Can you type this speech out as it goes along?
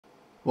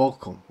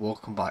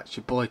Welcome back. It's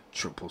your boy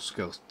Triple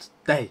Skills.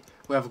 Today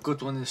we have a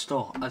good one in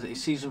store as it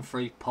is Season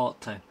 3 Part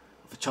 10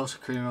 for Chelsea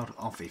Career Mode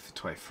on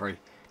Fifa23.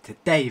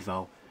 Today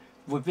though,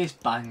 with this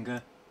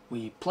banger,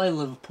 we play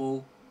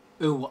Liverpool,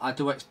 who I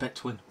do expect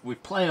to win. We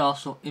play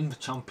Arsenal in the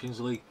Champions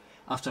League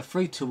after a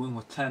 3-2 win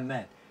with 10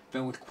 men.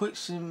 Then we quick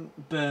sim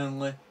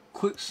Burnley,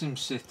 quick sim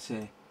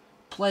City,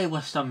 play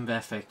West Ham in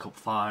the FA Cup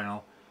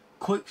final,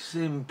 quick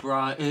sim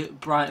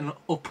Brighton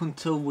up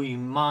until we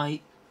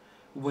might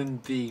win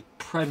the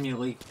Premier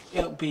League.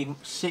 It'll be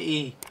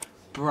City,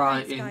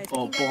 Brighton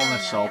or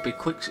Bournemouth, so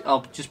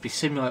I'll just be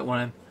simulating one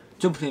of them,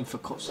 jumping in for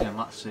cutscene and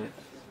that's it.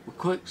 We'll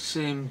quick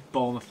sim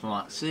Bournemouth and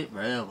that's it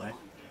really.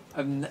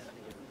 And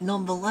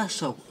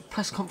nonetheless though,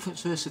 press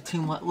conference versus a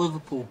team like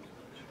Liverpool.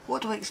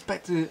 What do I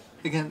expect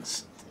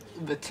against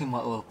the team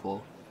like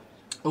Liverpool?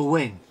 A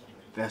win.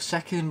 They're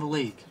second in the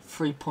league,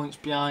 3 points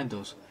behind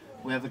us.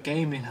 We have a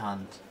game in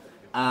hand.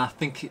 And I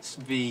think it's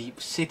the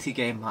City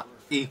game that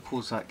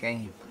equals that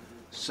game.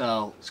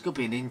 So it's going to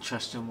be an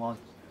interesting one.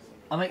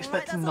 I'm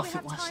expecting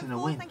nothing less than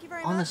a win.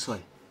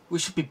 Honestly, we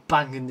should be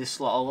banging this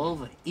lot all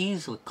over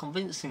easily,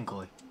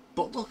 convincingly.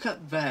 But look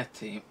at their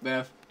team. They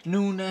have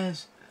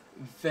Nunes,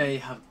 they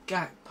have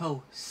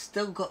Gakpo,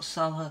 still got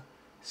Salah,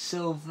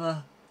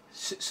 Silva,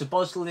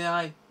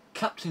 Szoboszlai,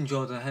 Captain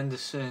Jordan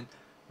Henderson,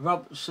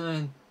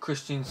 Robertson,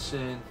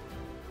 Christensen,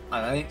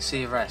 and I didn't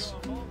see the rest.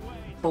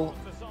 But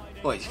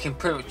well, you can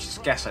pretty much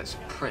just guess that it's a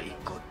pretty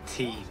good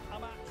team.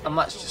 And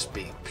that's just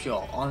being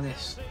pure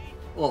honest.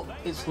 Well,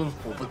 it's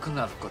Liverpool, they're going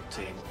to have a good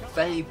team.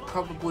 They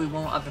probably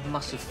won't have a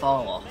massive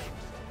fall off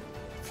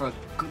for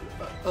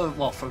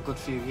a good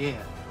few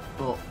years.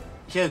 But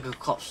Jurgen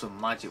Klopp's some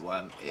magic with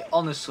him.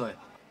 Honestly,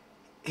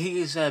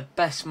 he is their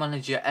best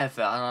manager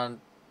ever, and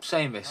I'm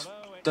saying this,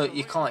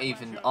 you can't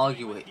even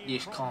argue it, you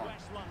just can't.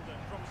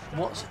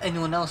 What's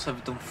anyone else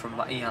ever done from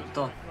that he hasn't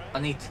done? I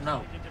need to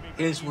know.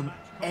 He has won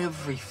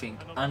everything,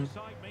 and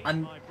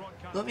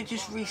let me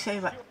just re-say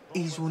that.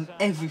 He's won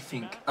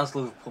everything as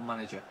Liverpool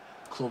manager.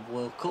 Club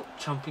World Cup,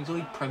 Champions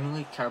League, Premier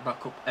League, Carabao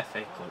Cup,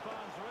 FA Cup.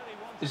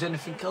 Is there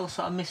anything else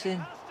that I'm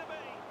missing?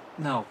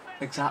 No,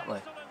 exactly.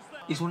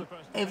 He's won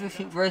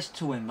everything there is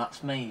to win,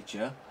 that's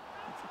major.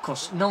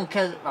 Because no one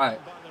cares,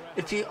 right,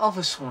 if you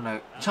offer someone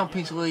a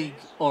Champions League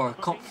or a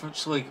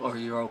Conference League or a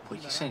Europa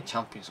League, you're saying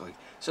Champions League.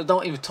 So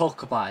don't even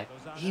talk about it.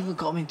 He even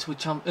got him into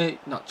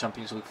not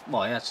Champions League,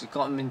 well he actually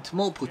got him into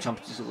multiple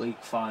Champions League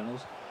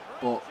finals.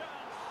 But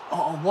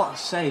oh, what a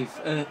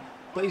save.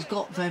 But he's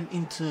got them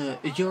into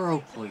a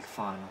Europa League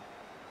final.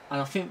 And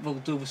I think they'll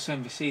do the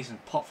same this season.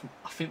 Apart from,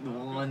 I think they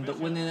will end up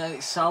winning it.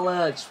 It's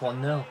Salah, it's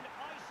 1-0.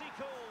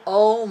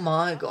 Oh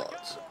my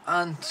god.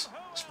 And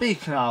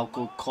speaking of how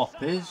good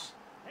Klopp is,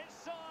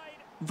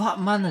 that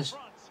man has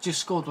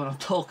just scored when I'm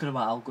talking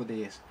about how good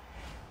he is.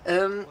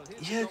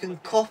 Jurgen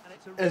Klopp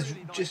has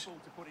just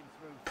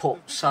put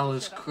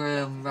Salah's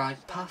career on the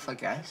right path, I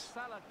guess.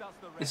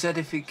 He said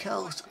if he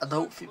kills, I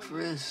don't think there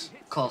is.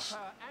 Because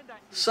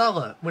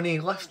Salah, when he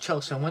left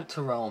Chelsea and went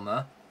to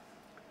Roma,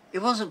 he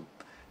wasn't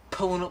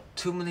pulling up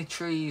too many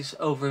trees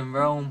over in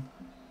Rome.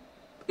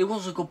 He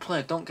was a good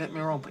player, don't get me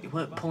wrong, but he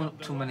weren't pulling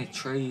up too many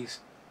trees.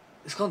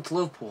 He's gone to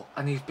Liverpool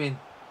and he's been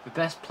the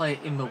best player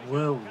in the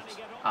world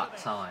at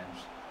times.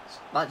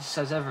 That just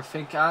says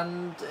everything,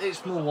 and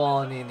it's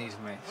Mawani and his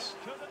miss.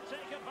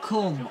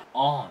 Come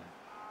on.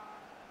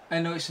 I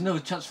know it's another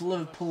chance for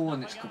Liverpool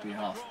and it's going to be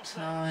half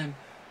time.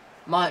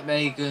 Mike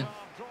Megan,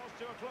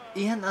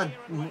 he hasn't had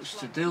much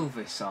to do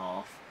this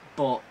half,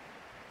 but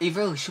he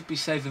really should be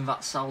saving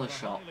that Salah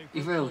shot.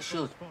 He really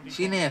should.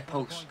 See an air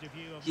post.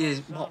 You're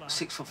what,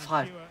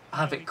 6'5",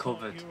 have it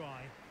covered.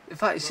 In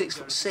fact, he's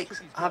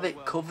 6'6", have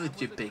it covered,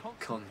 you big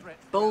cunt.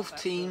 Both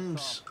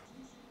teams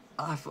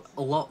have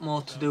a lot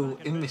more to do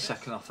in the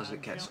second half as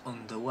it gets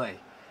underway.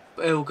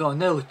 But here we go,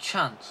 no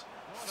chance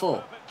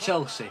for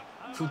Chelsea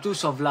through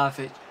Dusan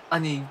Vlahovic,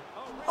 and he,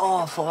 oh,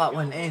 I thought that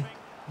went in.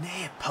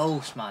 Near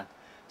post, man.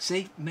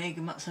 See,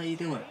 Megan, that's how you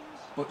do it.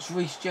 But it's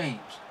Reece James,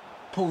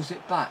 pulls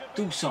it back,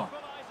 Dusan.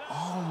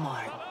 Oh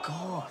my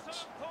god.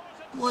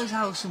 What is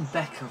Alisson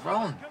Becker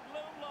on?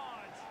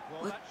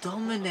 We're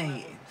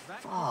dominating.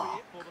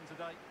 Fuck.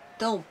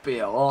 Don't be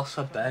a horse,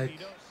 I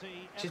beg.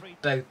 Just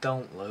beg,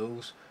 don't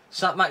lose.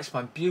 Sat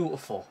Maximan,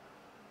 beautiful.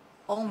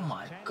 Oh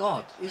my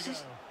god. Is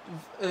this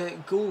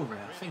Gulri?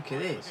 I think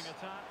it is.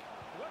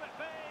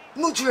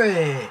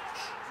 Mudryk!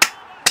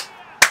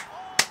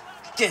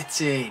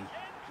 Get in!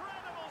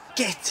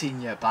 Get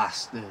in, you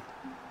bastard!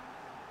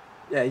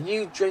 Yeah,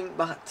 you drink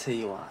that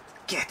tea, lad.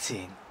 Get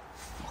in!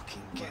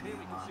 Fucking get in,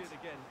 lad.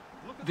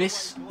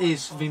 This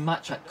is the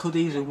match that could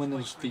easily win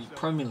us the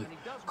Premier League.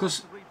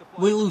 Because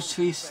we lose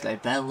to yesterday,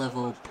 they're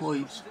level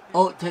points.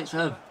 All it takes for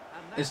them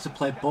is to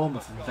play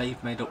Bournemouth and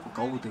they've made up the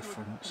goal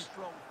difference.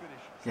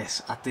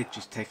 Yes, I did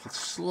just take a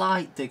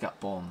slight dig at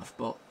Bournemouth,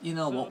 but you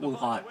know what, we'll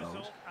like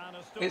those.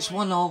 It's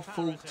 1-0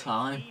 full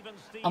time.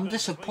 I'm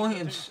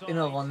disappointed, in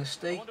all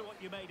honesty.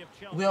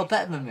 We are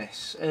better than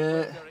this.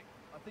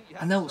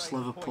 I know it's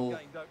Liverpool,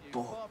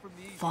 but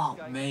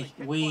fuck me,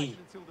 we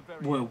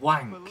were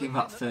wank in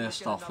that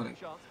first half.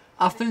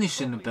 Our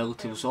finishing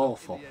ability was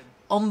awful.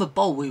 On the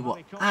ball we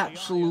were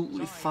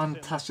absolutely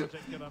fantastic.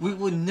 We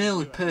were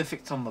nearly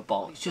perfect on the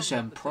ball, it's just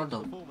end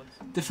product.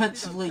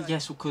 Defensively,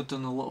 yes, we could have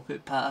done a little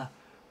bit better,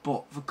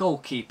 but the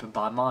goalkeeper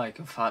by Mike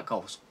and that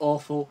goal was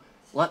awful.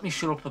 Let me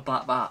shut up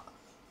about that.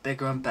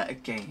 Bigger and better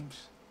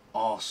games.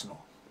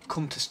 Arsenal.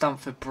 Come to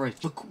Stamford Bridge.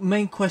 The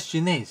main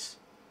question is,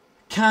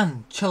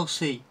 can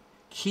Chelsea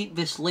keep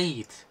this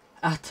lead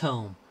at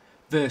home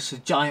versus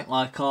a giant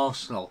like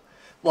Arsenal?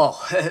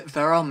 Well,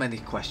 there are many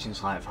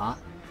questions like that,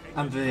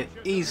 and the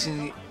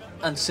easy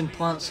and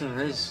simple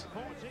answer is,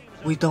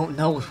 we don't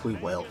know if we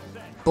will.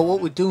 But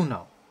what we do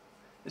know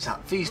is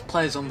that these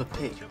players on the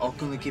pitch are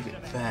going to give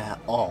it their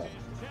all.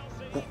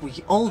 What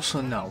we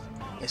also know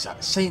is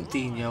that Saint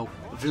Dino,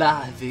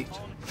 Vlahovic,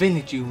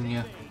 Vinny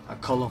Jr.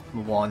 and Kolo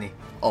Muani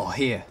are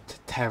here to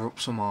tear up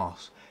some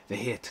arse. They're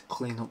here to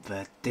clean up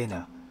their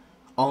dinner.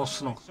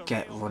 Arsenal,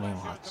 get running,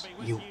 lads.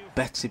 You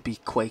better be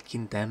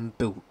quaking them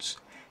boots.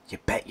 You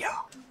bet ya.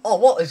 Oh,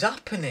 what is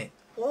happening?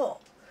 What?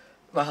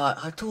 Right,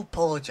 I do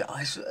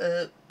apologise.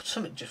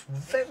 Something just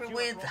very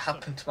weird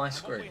happened to my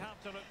screen.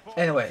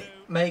 Anyway,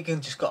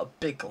 Megan just got a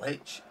big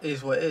glitch.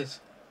 Here's what it is.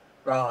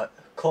 Right,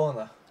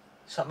 corner.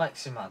 St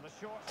Maximan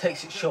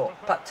takes it short,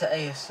 back to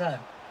ASM,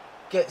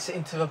 gets it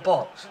into the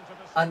box,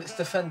 and it's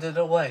defended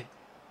away.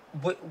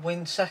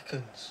 Win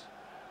seconds.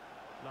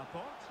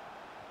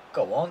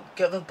 Go on,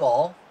 get the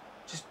ball.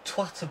 Just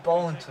twat a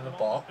ball into the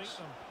box.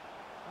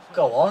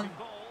 Go on.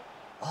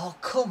 Oh,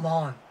 come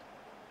on.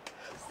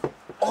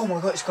 Oh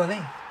my god, it's gone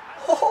in.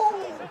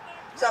 Oh,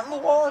 is that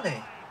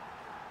Muani?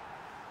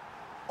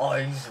 Oh,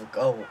 he's a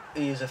goal.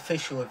 He is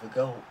official with a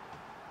goal.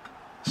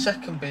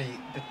 Second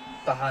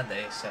behind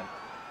ASM,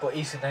 but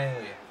he's an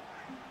alien.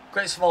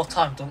 Greatest of all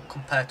time don't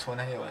compare to an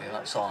alien,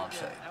 that's all I'm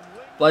saying.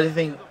 But I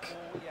think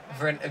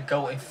for a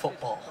goal in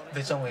football,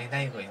 there's only an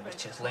alien,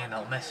 which is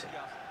Lionel Messi.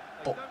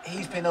 But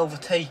he's been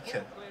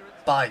overtaken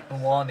by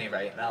Muani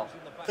right now.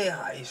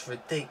 That is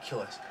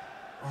ridiculous.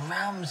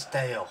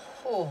 Ramsdale,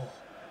 oh,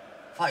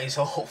 that is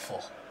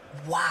awful.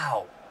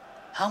 Wow,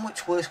 how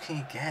much worse can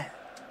you get?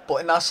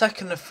 But in our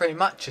second of 3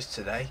 matches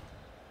today,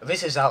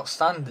 this is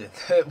outstanding.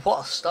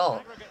 What a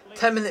start.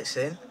 10 minutes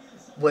in,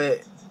 we're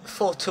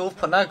 4-2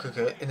 up on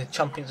aggregate in the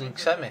Champions League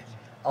semi.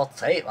 I'll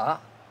take that.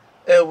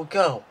 Here we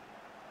go.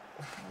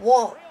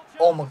 What?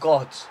 Oh my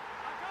god.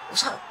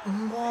 Was that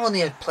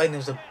Marnie playing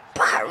as a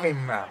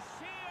battering ram?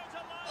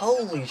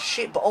 Holy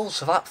shit, but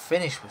also that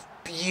finish was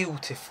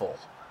beautiful.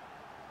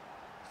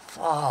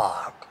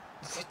 Fuck.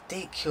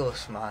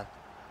 Ridiculous, man.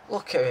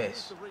 Look at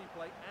this.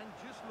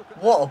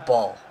 What a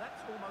ball.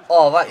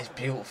 Oh, that is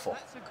beautiful.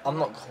 I'm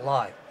not gonna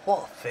lie.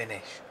 What a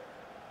finish.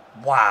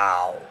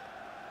 Wow.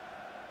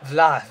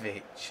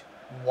 Vlahovic.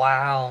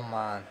 Wow,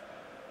 man.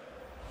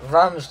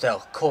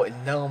 Ramsdale caught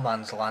in no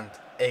man's land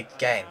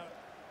again.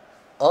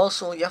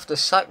 Also, you have to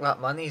sack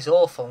that man. He's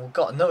awful. And we've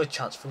got another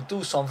chance. We'll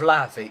do some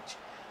Vlahovic.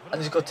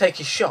 And he's going to take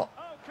his shot.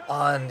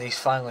 And he's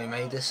finally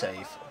made a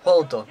save.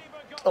 Well done.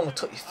 Only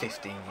took you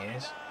 15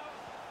 years.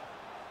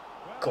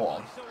 Go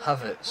on.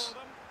 Havertz.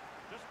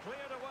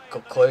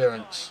 Good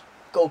clearance.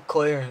 Good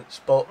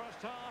clearance. But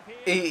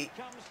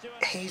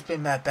he's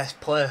been their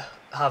best player,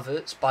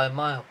 Havertz, by a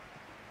mile.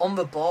 On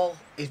the ball,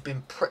 he's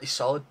been pretty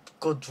solid.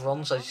 Good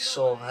runs, as you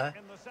saw there.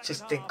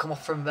 Just didn't come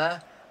off from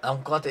there. And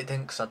I'm glad it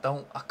didn't, because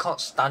I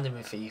can't stand him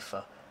in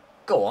FIFA.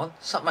 Go on,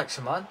 St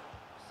Maximan.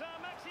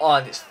 Oh,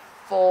 and it's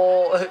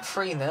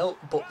 3-0,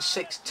 but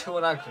 6-2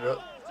 in aggregate.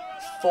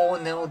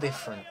 4-0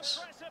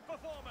 difference.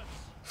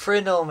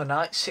 3-0 on the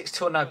night,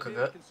 6-2 in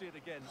aggregate.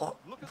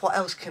 What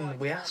else can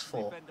we ask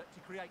for?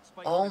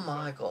 Oh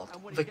my god.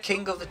 The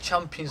king of the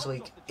Champions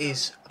League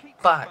is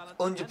back.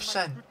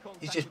 100%.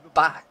 He's just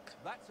back.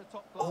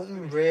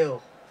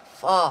 Unreal.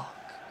 Fuck.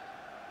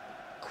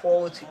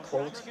 Quality,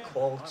 quality,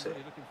 quality.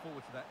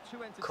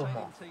 Come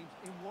on.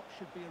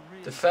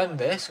 Defend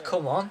this,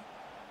 come on.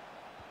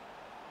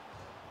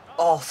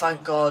 Oh,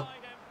 thank God.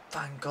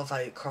 Thank God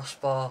that hit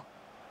crossbar.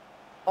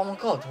 Oh my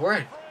god, we're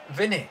in.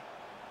 Vinny.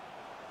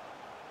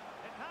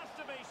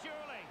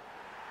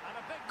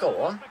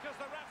 Go on.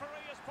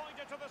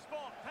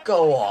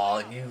 Go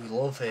on, you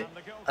love it.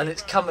 And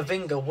it's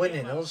Camavinga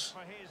winning us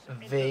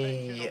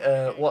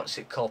the, what's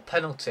it called,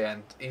 penalty,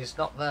 and he's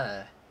not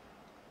there.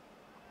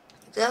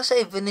 Did I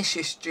say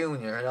Vinicius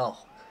Jr.? No,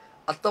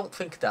 I don't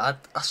think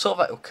that. I saw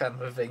that with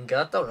Camavinga.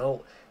 I don't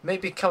know.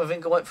 Maybe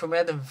Camavinga went from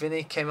head and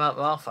Vinny came out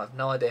my mouth. I have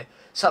no idea.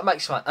 So that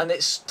makes sense. And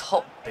it's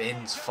top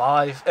bins.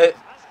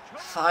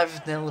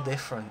 5-0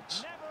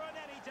 difference.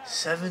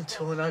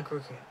 7-2 in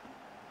aggregate.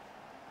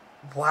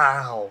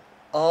 Wow.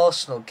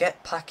 Arsenal,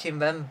 get packing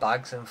them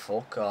bags and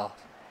fuck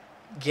off.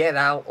 Get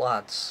out,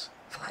 lads.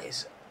 That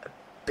is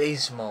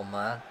abysmal,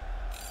 man.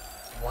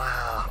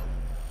 Wow.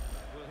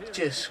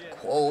 Just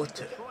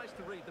quality.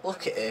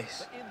 Look at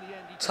this.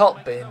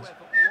 Top bins.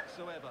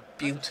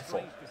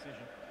 Beautiful.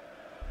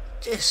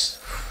 Just,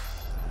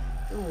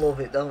 you love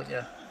it, don't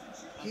you?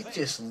 You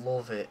just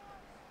love it.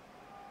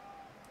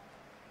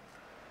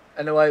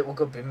 Anyway, we're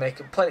going to be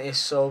making plenty of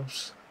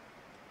subs.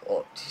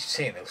 Oh, you've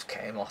seen those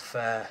came off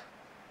there.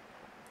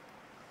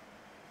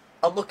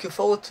 I'm looking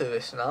forward to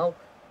this now.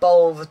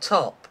 Ball over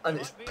top, and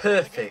it's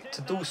perfect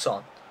to do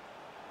so.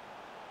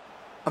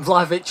 And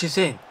Vlahovic is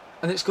in,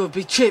 and it's going to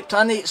be chipped,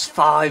 and it's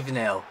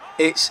 5-0.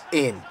 It's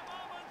in.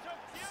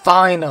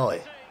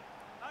 Finally.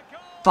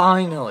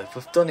 Finally,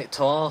 we've done it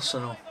to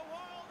Arsenal.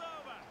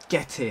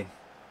 Get in.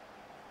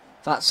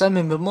 That's them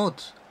in the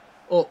mud.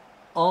 Oh,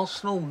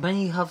 Arsenal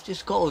may have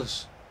just got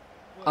us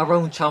our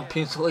own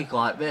Champions League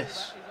like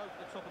this.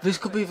 This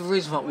could be the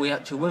reason that we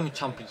actually win the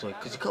Champions League,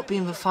 because you've got to be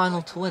in the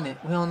final to win it.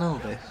 We all know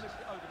this.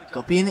 You've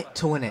got to be in it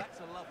to win it.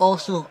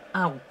 Arsenal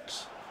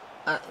out.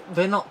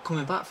 They're not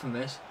coming back from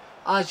this.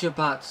 As you're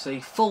about to see,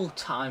 full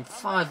time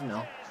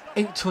 5-0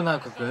 into an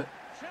aggregate.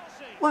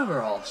 Where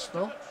are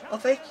Arsenal? Are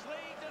they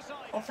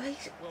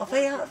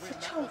out of the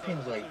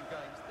Champions League?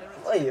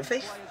 Wait,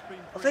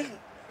 are they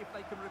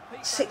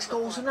 6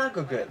 goals in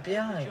aggregate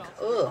behind?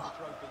 Ugh.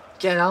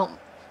 Get out.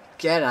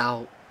 Get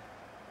out.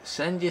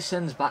 Send your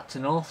sins back to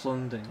North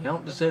London. You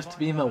don't deserve to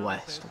be in the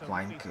West,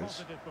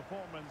 wankers.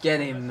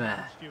 Get in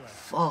there.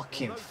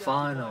 Fucking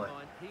finally.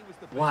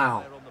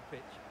 Wow.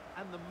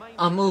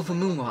 I'm over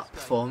moon with that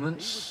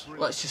performance.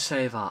 Let's just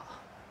say that.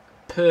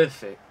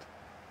 Perfect.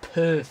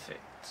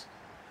 Perfect.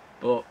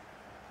 But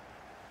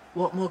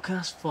what more can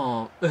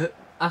I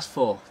ask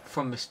for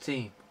from this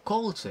team?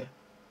 Quality.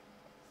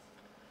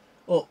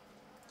 Well,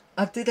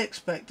 I did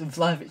expect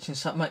Vlahovic and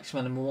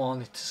Saint-Maximin and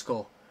Mouani to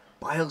score,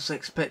 but I also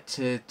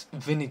expected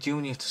Vinny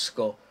Jr. to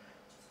score.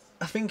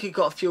 I think he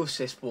got a few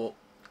assists, but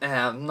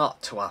I'm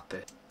not too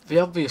happy. The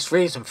obvious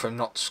reason for him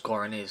not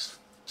scoring is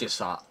just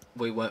that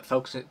we weren't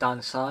focusing it down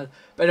the side.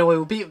 But anyway,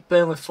 we beat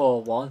Burnley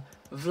 4-1.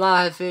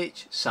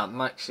 Vlahovic,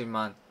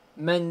 Saint-Maximin,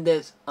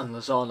 Mendes and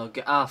Lozano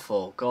get our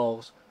 4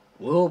 goals.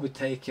 We'll be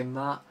taking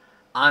that.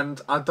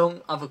 And I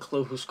don't have a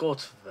clue who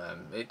scored for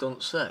them. It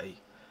don't say.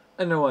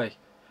 Anyway,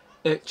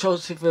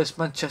 Chelsea vs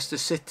Manchester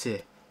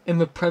City in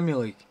the Premier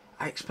League.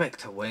 I expect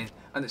to win.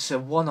 And it's a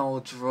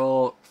 1-1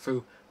 draw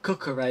through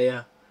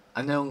Cucurella.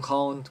 And Aaron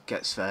Holland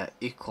gets their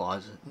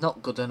equaliser.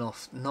 Not good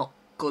enough. Not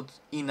good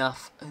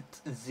enough at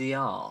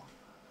ZR.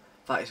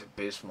 That is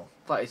abysmal.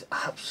 That is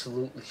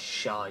absolutely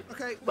shy.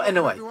 Okay, but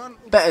anyway,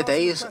 better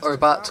days are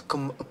about to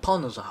come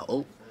upon us, I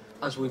hope,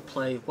 as we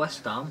play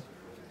West Ham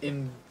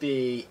in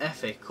the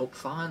FA Cup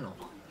final.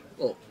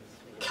 Look,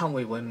 can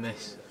we win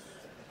this?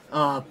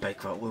 Oh, I beg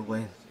that we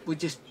win. We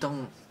just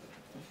don't.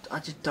 I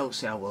just don't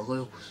see how we'll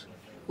lose.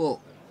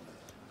 Look,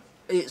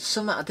 it's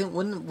something I didn't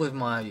win with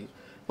my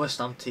West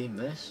Ham team.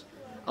 This,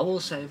 I will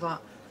say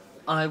that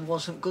I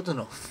wasn't good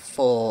enough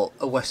for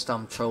a West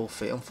Ham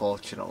trophy,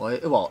 unfortunately.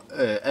 Well,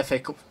 FA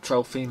Cup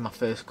trophy in my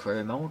first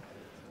career mode.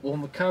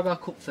 Won the Carabao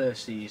Cup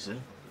first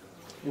season.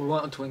 We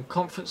went on to win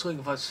Conference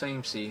League for the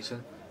same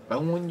season.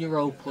 Then won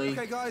Europa League.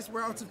 Okay, guys,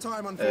 we're out of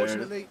time,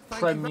 unfortunately.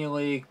 Premier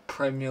League,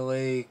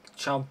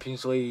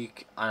 Champions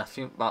League, and I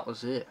think that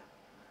was it.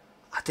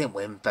 I didn't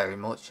win very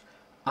much.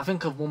 I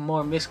think I've won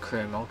more in this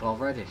career mode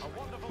already,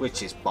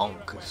 which is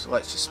bonkers.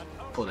 Let's just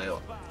put it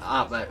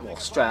out there, well,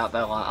 straight out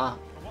there like that.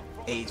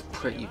 It is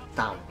pretty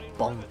damn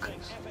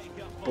bonkers.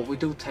 But we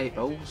do take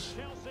those.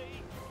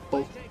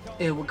 But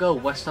here we go,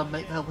 West Ham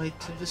make their way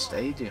to the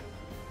stadium.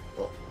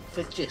 But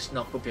they're just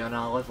not going to be on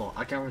our level,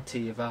 I guarantee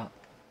you that.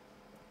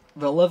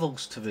 The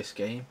levels to this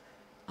game,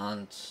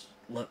 and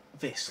look,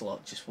 this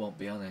lot just won't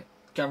be on it.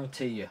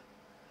 Guarantee you.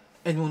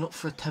 Anyone up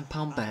for a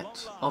 £10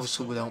 bet?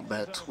 Obviously we don't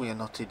bet, we are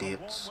not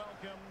idiots.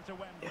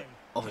 Yeah,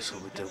 obviously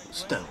we do, but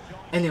still.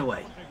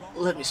 Anyway,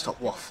 let me stop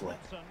waffling.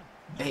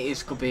 It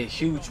is going to be a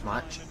huge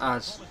match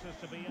as,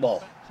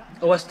 well,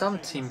 the West Ham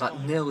team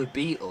that nearly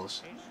beat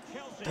us,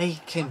 they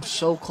came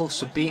so close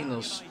to beating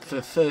us for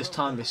the first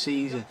time this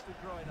season.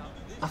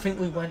 I think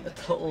we went a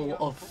total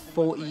of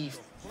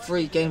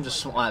 43 games or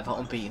something like that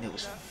unbeaten. It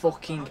was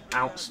fucking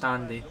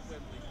outstanding.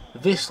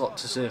 This lot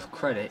deserve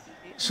credit.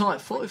 So like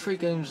 43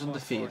 games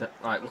undefeated.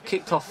 Right, we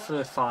kicked off for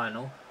the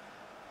final,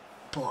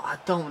 but I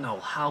don't know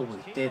how we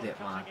did it,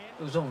 man.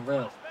 It was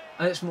unreal.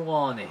 And it's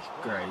Mouani,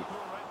 great.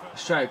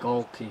 Straight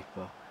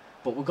goalkeeper.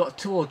 But we got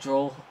a 2-2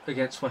 draw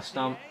against West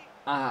Ham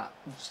at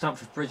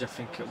Stamford Bridge, I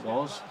think it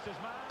was.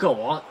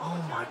 Go on.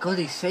 Oh my god,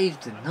 he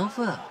saved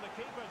another.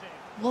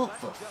 What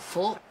the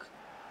fuck?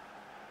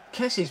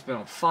 Kesey's been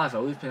on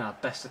 5-0. He's been our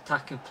best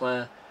attacking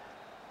player.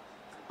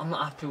 I'm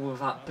not happy with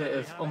that bit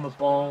of on the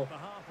ball,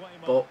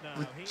 but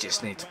we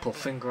just need to pull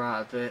finger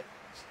out a bit.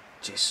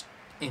 Just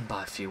in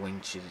by a few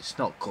inches. It's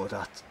not good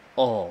at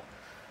all.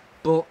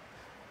 But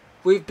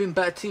we've been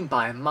better team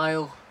by a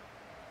mile.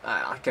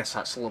 I guess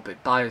that's a little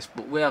bit biased,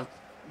 but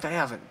they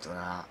haven't done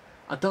that.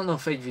 I don't know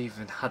if they've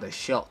even had a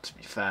shot, to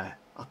be fair.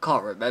 I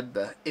can't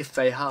remember if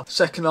they have.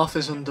 Second half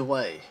is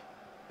underway.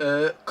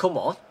 Come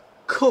on.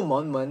 Come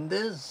on,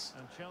 Mendes.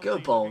 Go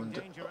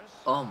Bond.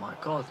 Oh my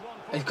god.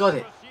 He's got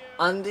it.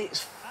 And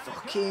it's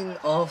fucking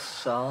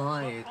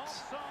offside.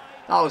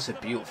 That was a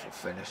beautiful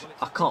finish.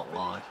 I can't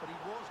lie.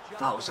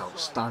 That was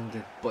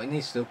outstanding. But it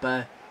needs to do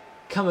better.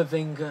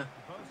 Camavinga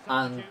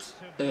and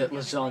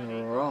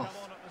Lozano are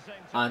off.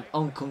 And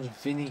on comes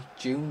Vinny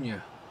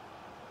Jr.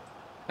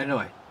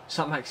 Anyway,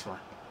 Saint-Maximin.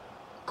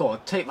 Go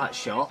on, take that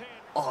shot.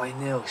 Oh, he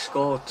nearly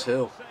scored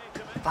too.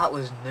 That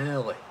was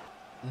nearly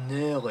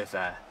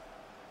there.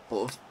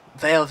 But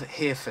they're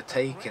here for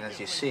taking, as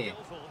you're seeing.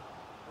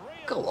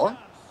 Go on.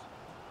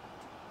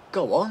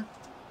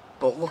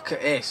 But look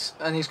at this.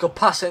 And he's got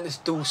past it, this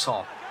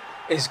Dulson.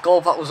 His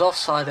goal that was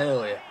offside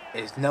earlier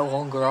is no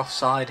longer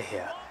offside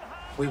here.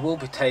 We will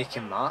be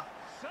taking that.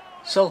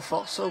 So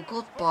far, so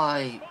good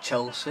by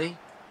Chelsea.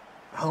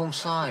 Home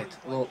side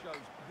look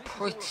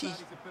pretty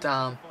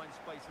damn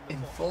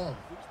in form.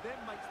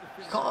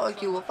 You can't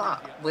argue with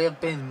that. We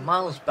have been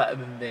miles better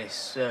than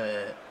this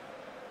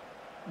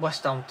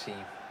West Ham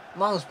team.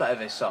 Miles better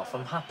this off.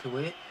 I'm happy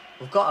with it.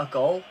 We've got a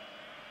goal.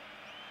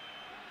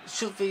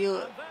 Should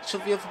the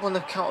other one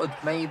have counted?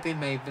 Maybe,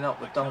 maybe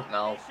not. We don't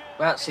know.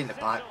 We haven't seen it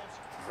back.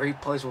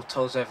 Replays will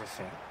tell us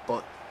everything.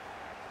 But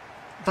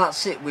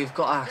that's it. We've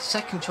got our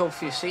second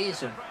trophy of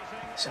season.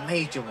 It's a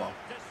major one.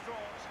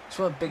 It's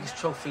one of the biggest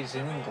trophies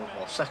in England.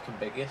 Well, second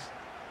biggest.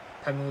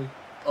 Premier League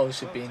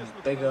obviously being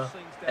bigger.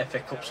 FA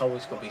Cup's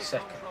always going to be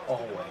second.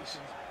 Always.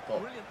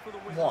 But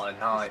what a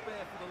night.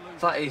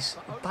 That is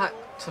back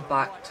to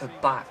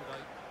back.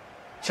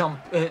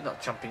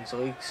 Not Champions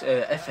Leagues,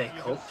 FA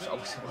Cups.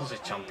 Obviously it was a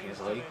Champions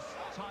League.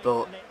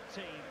 But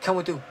can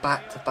we do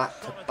back to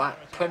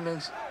back Premier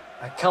Leagues?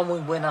 And can we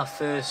win our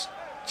first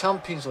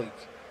Champions League?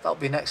 That'll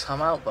be next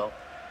time out though.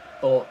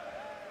 But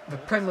the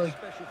Premier League,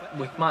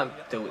 we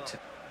might do it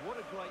today.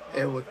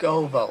 Here we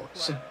go though.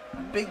 It's a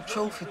big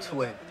trophy to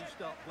win.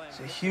 It's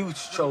a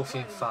huge trophy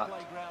in fact.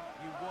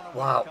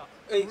 Wow.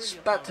 It's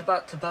back to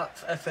back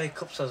FA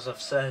Cups, as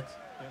I've said.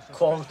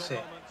 Quality.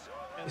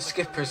 The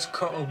skipper is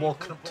currently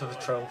walking up to the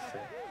trophy.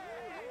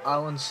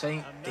 Alan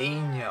St.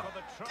 Dino.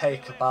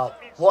 Take a bow.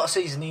 What a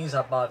season he's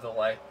had, by the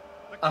way.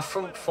 Our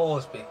front four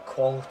has been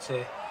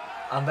quality.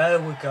 And there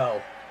we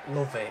go.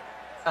 Love it.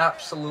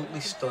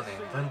 Absolutely stunning.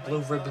 Them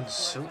blue ribbons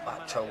suit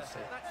that trophy.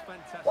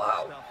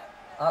 Wow.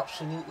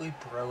 Absolutely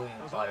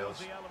brilliant by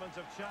us.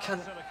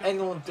 Can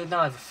anyone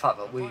deny the fact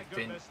that we've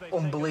been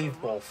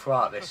unbelievable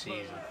throughout this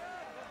season?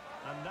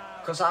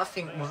 Because I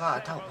think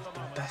without a doubt we've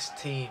been the best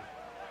team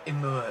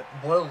in the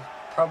world,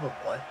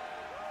 probably.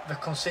 The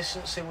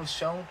consistency was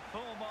shown.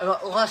 And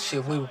last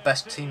year we were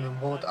best team in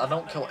the world. I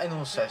don't care what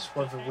anyone says,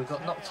 whether we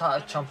got knocked out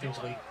of the Champions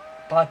League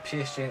by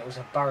PSG and it was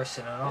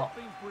embarrassing or not.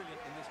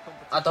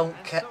 I don't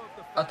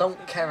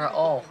care at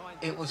all.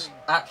 It was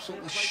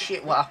absolutely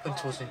shit what happened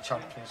to us in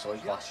Champions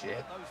League last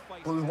year.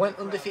 But we went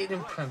undefeated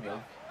in Premier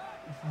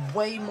League.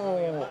 Way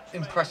more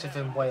impressive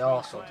than way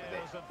Arsenal did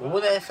it. We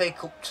won the FA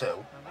Cup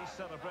too.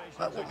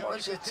 Like, what more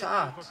is it to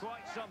add?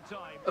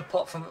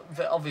 Apart from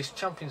the obvious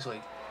Champions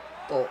League.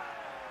 But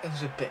it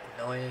was a bit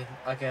annoying,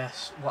 I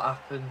guess, what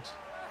happened.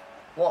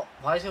 What?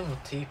 Why is everyone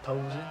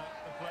T-posing?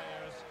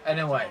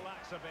 Anyway,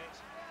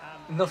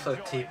 enough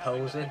of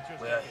T-posing.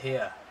 We are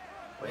here.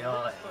 We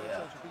are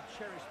here.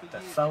 The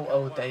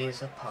photo day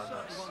is upon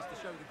us.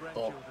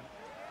 But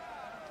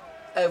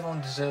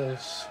everyone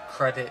deserves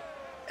credit.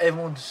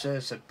 Everyone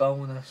deserves a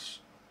bonus.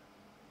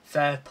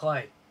 Fair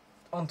play.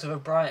 On to the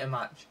Brighton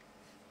match.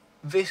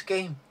 This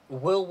game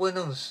will win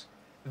us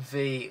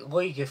the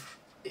league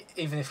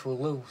even if we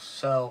lose.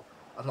 So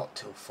I'm not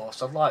too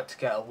fussed. I'd like to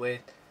get a win.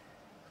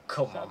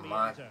 Come on,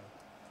 man.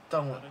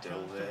 Don't do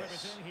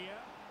this.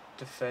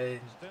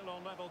 Defend.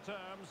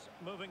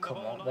 Come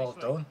on, well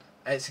done.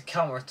 It's a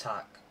counter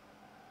attack.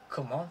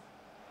 Come on.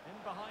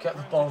 Get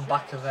the ball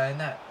back of their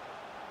net.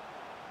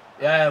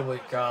 There we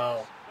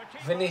go.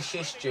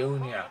 Vinicius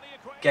Jr.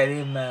 Get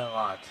in there,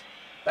 lad.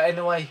 But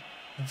anyway,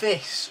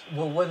 this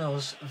will win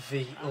us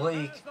the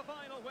league.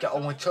 Get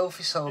on with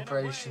trophy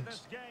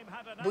celebrations.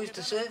 We've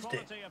deserved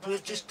it.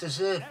 We've just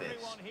deserved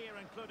this.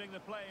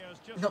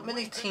 Not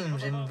many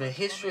teams in the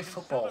history of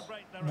football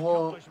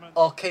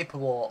are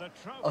capable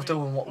of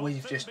doing what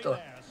we've just done.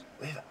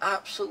 We've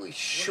absolutely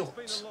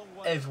shut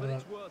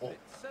everyone up.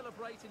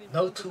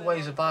 No two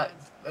ways about it.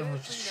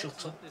 Everyone's just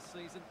shut up.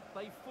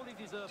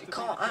 You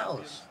can't at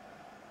us.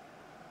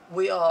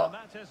 We are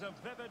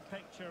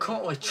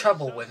currently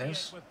treble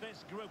winners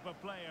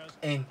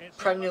in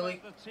Premier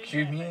League,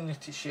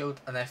 Community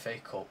Shield and FA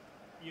Cup.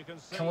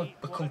 Can we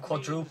become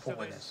quadruple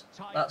winners?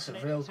 That's a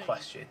real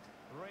question.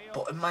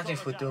 But imagine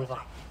if we do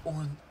that.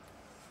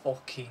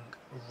 Unfucking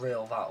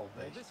real that'll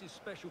be.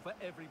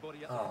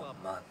 Oh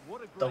man,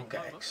 don't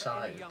get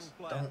excited.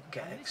 Don't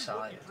get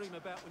excited.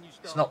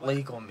 It's not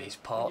legal in these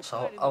parts,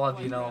 I'll have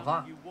you know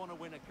that.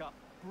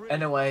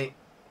 Anyway,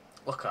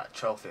 look at that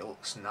trophy, it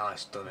looks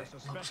nice, doesn't it?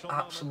 It looks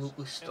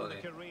absolutely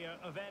stunning.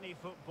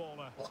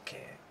 Look at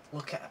it.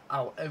 Look at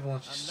how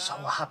everyone's just so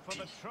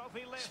happy.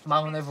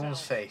 Smile on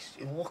everyone's face.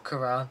 You look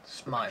around,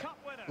 smile.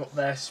 Look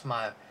there,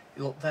 smile.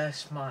 You look there,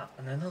 smile.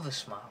 And another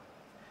smile.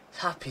 It's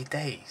happy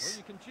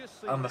days.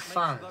 And the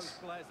fans,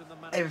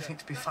 everything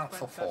to be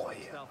thankful for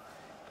here.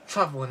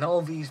 Travelling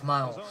all these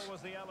miles.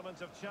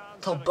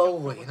 Todd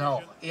Bowley, you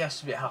know, he has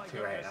to be happy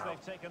right now.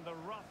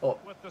 But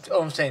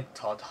all I'm saying,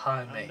 Todd,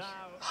 hire me.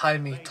 Hire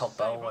me, Todd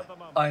Bowley.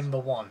 I'm the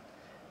one.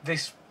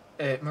 This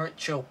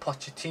Mauricio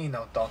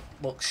Pochettino dog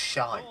looks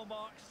shy.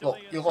 Look,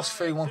 you lost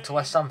 3-1 to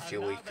West Ham a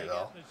few weeks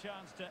ago.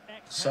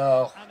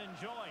 So,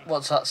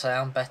 what's that say?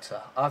 I'm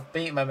better. I've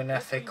beaten them in the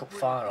FA Cup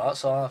final,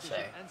 that's all I'm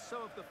saying.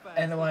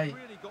 Anyway,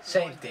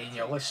 St. Dean,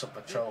 lifts up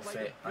a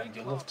trophy and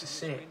you love to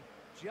see it.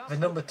 The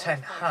number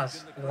 10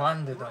 has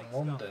landed in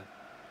London.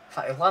 In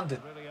fact, it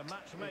landed,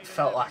 it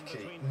felt like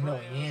a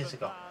million years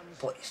ago.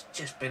 But it's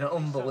just been an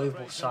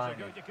unbelievable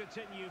signing.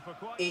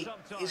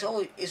 It's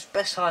his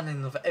best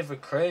signing of every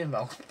career,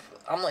 man.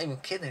 I'm not even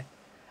kidding.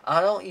 I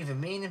don't even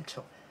mean him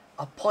to.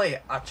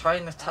 I try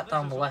and attack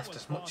down the left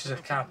as much as I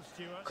can,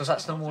 because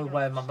that's normally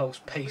where my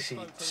most pacey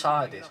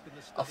side is.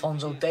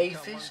 Alphonso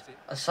Davies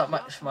and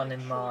Saint-Maximin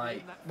in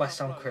my West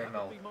Ham career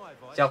mode.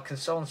 João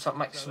Cancelo and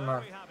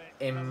Saint-Maximin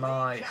in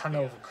my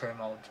Hanover career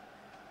mode.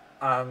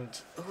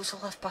 And who's the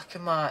left back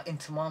in my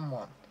Inter Milan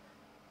one?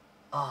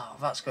 Oh,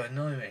 that's going to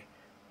annoy me.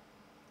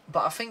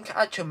 But I think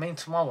actually me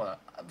tomorrow,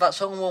 that's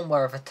the only one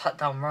where I've attacked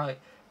down right,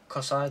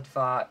 because I had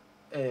that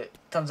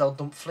Denzel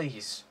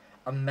Dumfries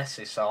and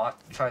Messi, so I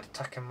tried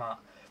attacking that.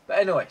 But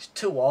anyway, it's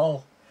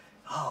 2-all.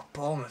 Oh,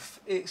 Bournemouth.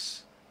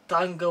 It's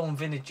Dango and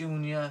Vinny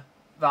Jr.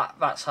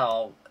 That's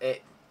how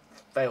it.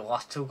 They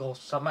last 2 goals.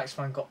 So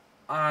Maximan got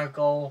our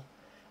goal,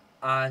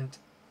 and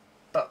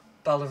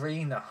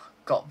Ballerina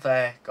got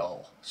their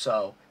goal.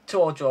 So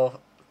 2-all draw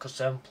because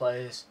 7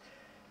 players.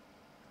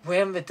 We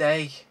end the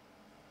day,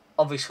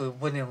 obviously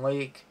winning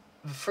league.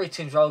 The 3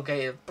 teams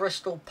relegated: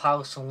 Bristol,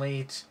 Palace, and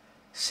Leeds.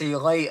 See you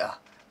later.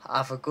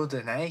 Have a good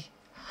one, eh?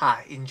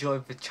 Ha, enjoy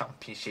the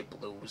championship,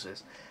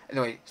 losers.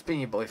 Anyway, it's been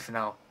your boy for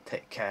now.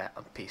 Take care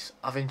and peace.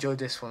 I've enjoyed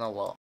this one a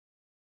lot.